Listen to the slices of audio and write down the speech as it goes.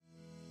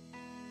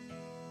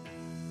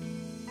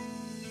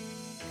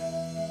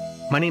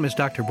My name is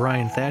Dr.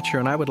 Brian Thatcher,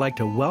 and I would like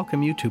to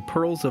welcome you to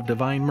Pearls of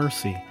Divine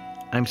Mercy.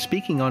 I'm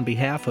speaking on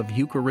behalf of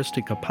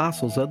Eucharistic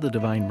Apostles of the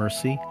Divine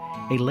Mercy,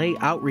 a lay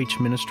outreach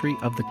ministry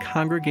of the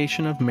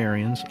Congregation of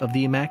Marians of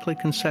the Immaculate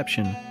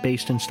Conception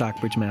based in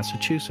Stockbridge,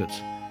 Massachusetts.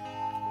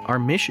 Our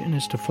mission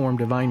is to form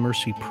Divine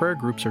Mercy prayer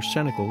groups or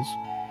cenacles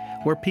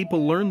where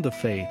people learn the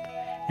faith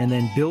and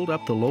then build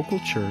up the local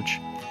church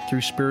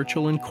through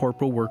spiritual and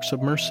corporal works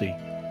of mercy,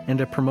 and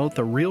to promote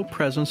the real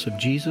presence of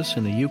Jesus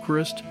in the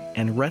Eucharist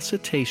and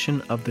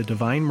recitation of the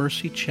Divine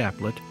Mercy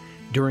Chaplet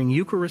during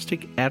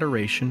Eucharistic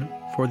adoration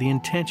for the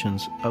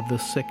intentions of the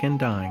sick and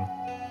dying.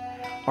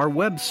 Our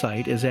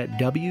website is at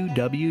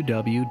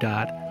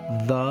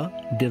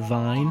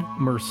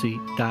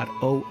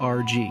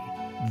www.thedivinemercy.org,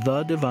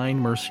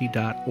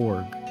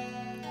 thedivinemercy.org.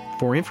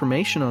 For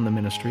information on the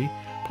ministry,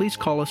 please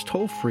call us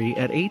toll-free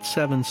at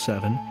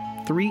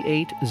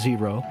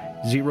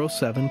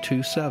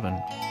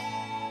 877-380-0727.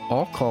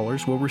 All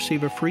callers will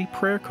receive a free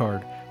prayer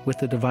card with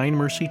the Divine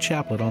Mercy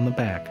Chaplet on the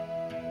back.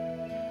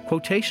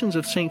 Quotations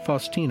of St.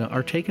 Faustina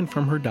are taken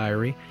from her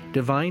diary,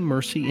 Divine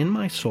Mercy in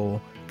My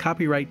Soul,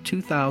 copyright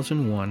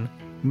 2001,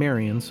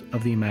 Marians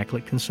of the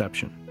Immaculate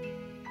Conception.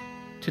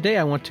 Today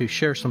I want to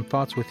share some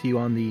thoughts with you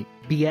on the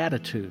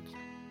Beatitudes,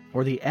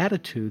 or the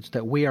attitudes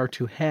that we are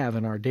to have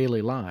in our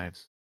daily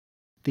lives.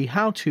 The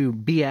how-to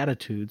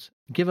Beatitudes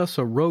give us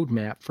a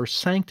roadmap for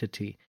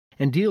sanctity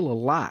and deal a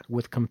lot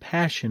with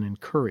compassion and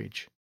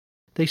courage.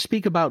 They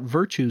speak about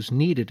virtues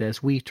needed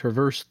as we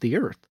traverse the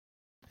earth,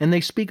 and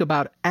they speak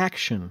about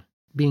action,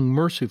 being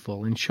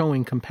merciful and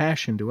showing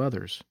compassion to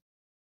others.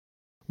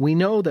 We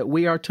know that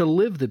we are to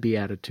live the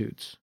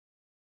Beatitudes,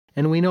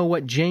 and we know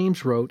what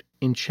James wrote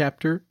in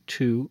chapter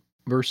 2,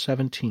 verse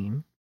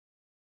 17,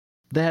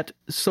 that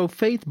so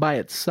faith by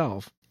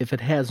itself, if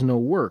it has no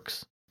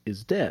works,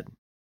 is dead.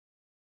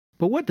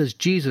 But what does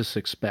Jesus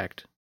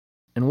expect?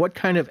 And what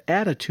kind of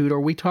attitude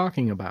are we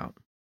talking about?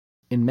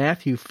 In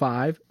Matthew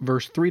 5,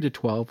 verse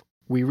 3-12,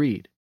 we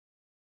read,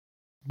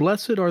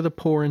 "Blessed are the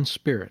poor in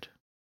spirit,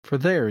 for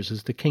theirs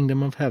is the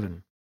kingdom of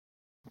heaven.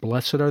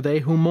 Blessed are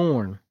they who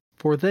mourn,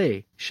 for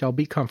they shall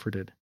be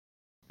comforted.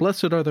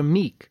 Blessed are the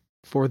meek,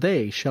 for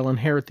they shall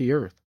inherit the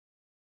earth.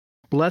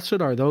 Blessed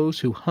are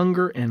those who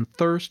hunger and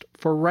thirst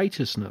for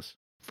righteousness,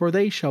 for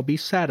they shall be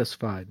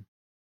satisfied.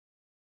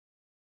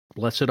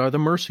 Blessed are the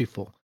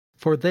merciful,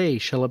 for they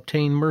shall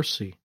obtain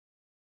mercy.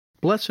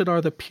 Blessed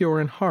are the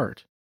pure in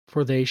heart,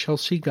 for they shall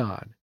see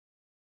God.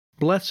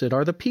 Blessed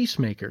are the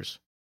peacemakers,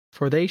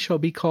 for they shall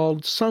be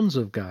called sons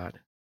of God.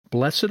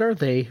 Blessed are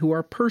they who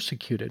are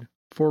persecuted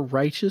for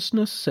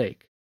righteousness'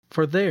 sake,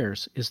 for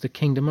theirs is the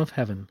kingdom of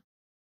heaven.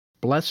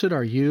 Blessed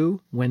are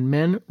you when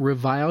men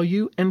revile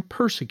you and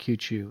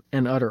persecute you,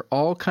 and utter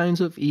all kinds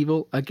of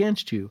evil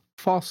against you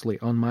falsely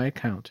on my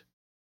account.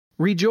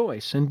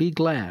 Rejoice and be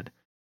glad,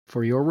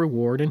 for your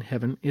reward in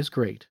heaven is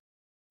great.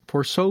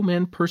 For so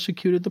men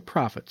persecuted the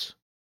prophets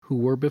who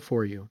were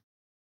before you."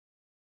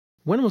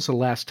 When was the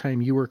last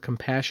time you were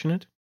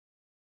compassionate?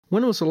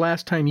 When was the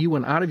last time you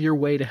went out of your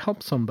way to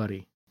help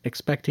somebody,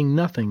 expecting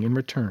nothing in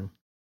return?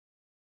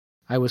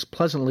 I was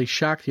pleasantly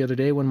shocked the other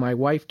day when my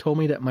wife told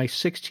me that my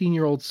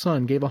 16-year-old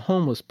son gave a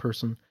homeless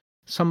person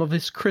some of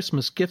his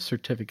Christmas gift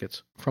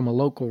certificates from a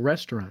local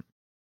restaurant.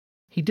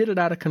 He did it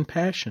out of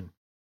compassion.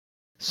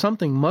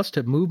 Something must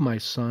have moved my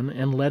son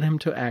and led him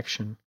to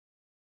action.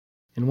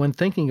 And when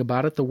thinking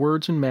about it, the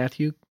words in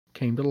Matthew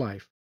came to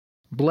life.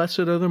 Blessed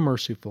are the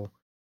merciful,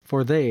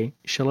 for they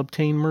shall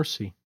obtain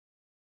mercy.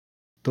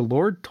 The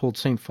Lord told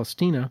St.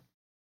 Faustina,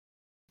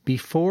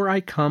 "Before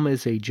I come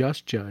as a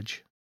just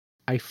judge,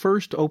 I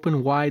first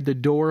open wide the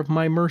door of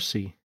my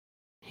mercy.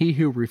 He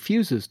who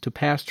refuses to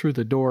pass through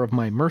the door of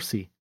my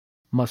mercy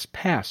must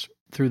pass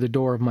through the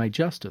door of my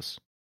justice."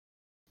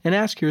 And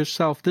ask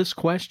yourself this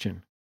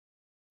question.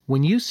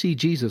 When you see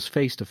Jesus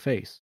face to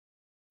face,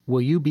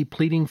 will you be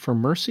pleading for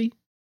mercy,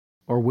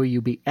 or will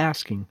you be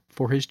asking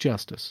for his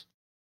justice?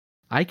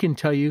 I can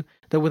tell you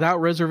that without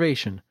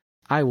reservation,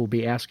 I will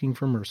be asking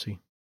for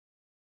mercy.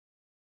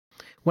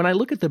 When I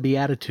look at the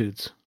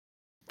Beatitudes,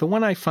 the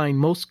one I find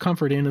most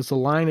comfort in is the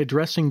line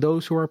addressing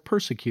those who are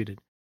persecuted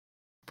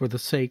for the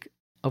sake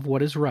of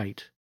what is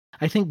right.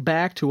 I think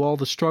back to all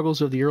the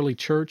struggles of the early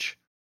church,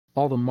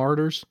 all the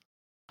martyrs,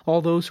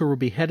 all those who were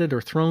beheaded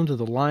or thrown to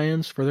the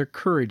lions for their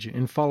courage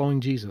in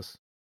following Jesus,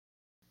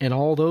 and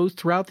all those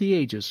throughout the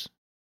ages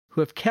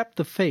who have kept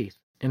the faith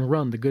and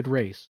run the good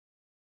race.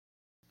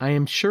 I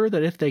am sure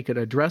that if they could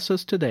address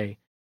us today,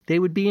 they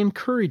would be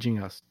encouraging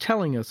us,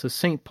 telling us as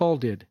St. Paul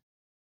did,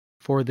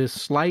 "For this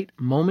slight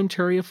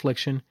momentary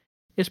affliction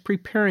is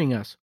preparing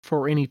us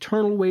for an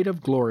eternal weight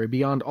of glory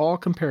beyond all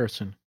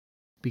comparison,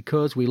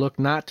 because we look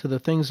not to the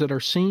things that are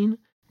seen,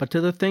 but to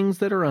the things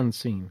that are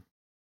unseen."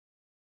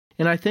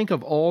 And I think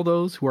of all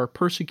those who are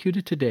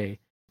persecuted today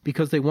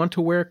because they want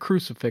to wear a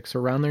crucifix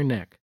around their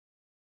neck,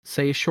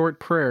 say a short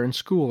prayer in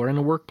school or in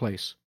the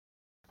workplace,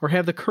 or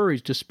have the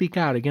courage to speak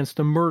out against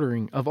the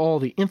murdering of all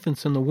the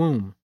infants in the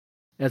womb,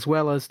 as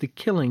well as the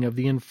killing of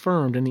the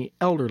infirmed and the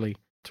elderly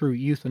through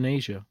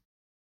euthanasia.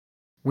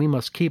 We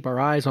must keep our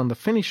eyes on the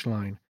finish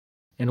line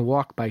and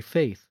walk by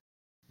faith,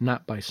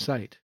 not by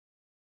sight.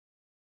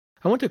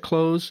 I want to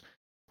close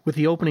with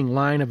the opening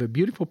line of a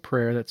beautiful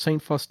prayer that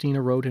St.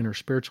 Faustina wrote in her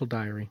spiritual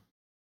diary.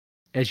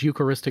 As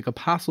Eucharistic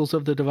apostles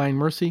of the Divine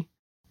Mercy,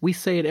 we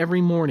say it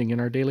every morning in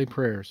our daily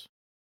prayers.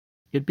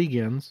 It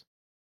begins,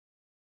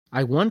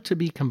 I want to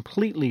be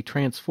completely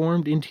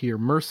transformed into your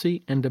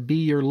mercy and to be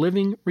your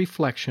living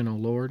reflection, O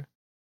Lord.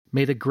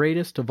 May the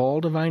greatest of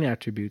all divine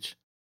attributes,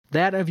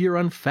 that of your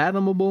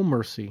unfathomable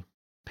mercy,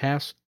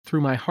 pass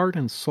through my heart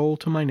and soul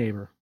to my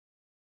neighbor.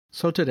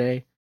 So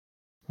today,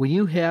 will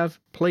you have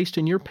placed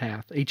in your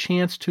path a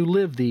chance to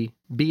live the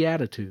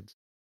Beatitudes?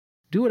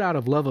 Do it out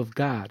of love of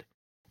God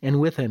and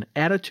with an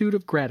attitude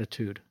of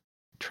gratitude,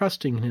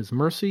 trusting in His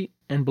mercy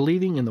and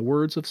believing in the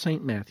words of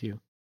St. Matthew.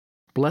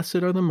 Blessed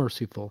are the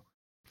merciful,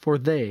 for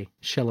they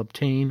shall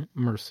obtain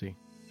mercy.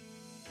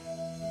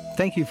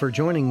 Thank you for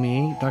joining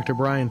me, Dr.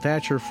 Brian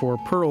Thatcher, for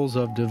Pearls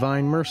of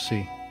Divine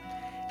Mercy.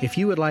 If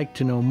you would like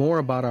to know more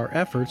about our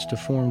efforts to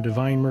form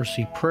Divine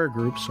Mercy prayer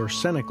groups or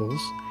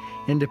cenacles,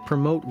 and to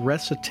promote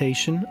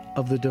recitation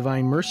of the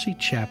Divine Mercy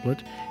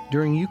Chaplet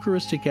during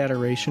Eucharistic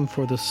adoration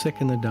for the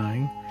sick and the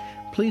dying,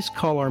 please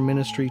call our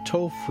ministry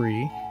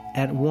toll-free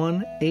at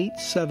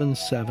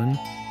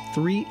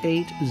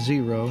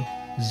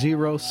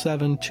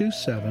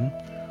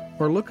 1-877-380-0727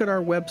 or look at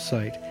our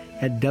website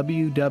at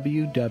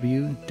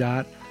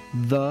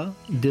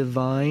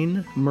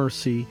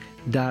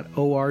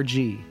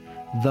www.thedivinemercy.org,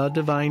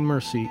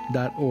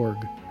 thedivinemercy.org.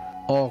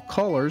 All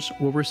callers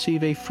will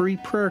receive a free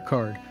prayer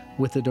card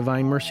with the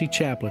Divine Mercy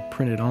Chaplet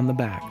printed on the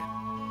back.